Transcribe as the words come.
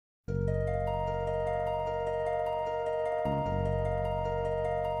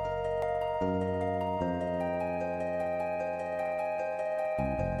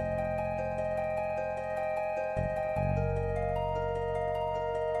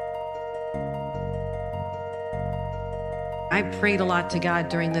I prayed a lot to God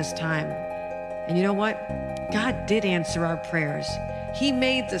during this time. And you know what? God did answer our prayers. He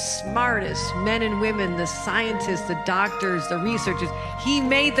made the smartest men and women, the scientists, the doctors, the researchers. He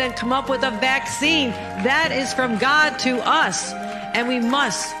made them come up with a vaccine. That is from God to us. And we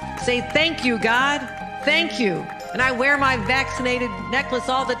must say, thank you, God. Thank you. And I wear my vaccinated necklace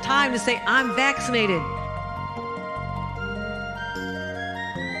all the time to say, I'm vaccinated.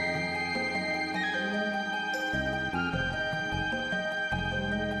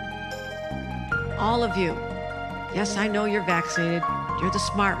 All of you. Yes, I know you're vaccinated. You're the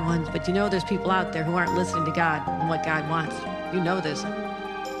smart ones, but you know there's people out there who aren't listening to God and what God wants. You know this.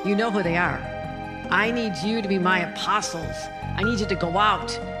 You know who they are. I need you to be my apostles. I need you to go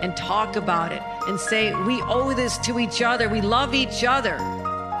out and talk about it and say, we owe this to each other. We love each other.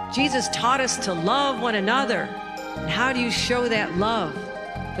 Jesus taught us to love one another. And how do you show that love?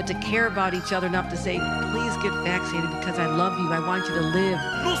 But to care about each other enough to say, please get vaccinated because I love you. I want you to live.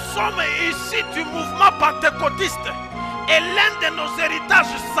 Nous sommes ici du mouvement pentecôtiste et l'un de nos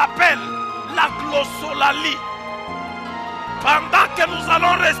héritages s'appelle la glossolalie. Pendant que nous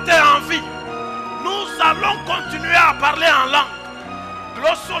allons rester en vie, nous allons continuer à parler en langue.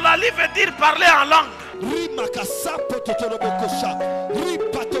 Glossolalie veut dire parler en langue.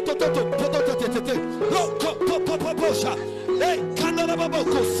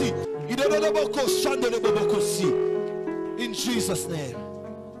 In Jesus' name.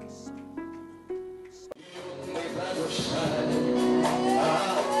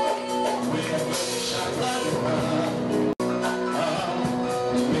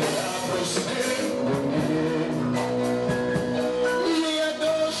 Prosperity.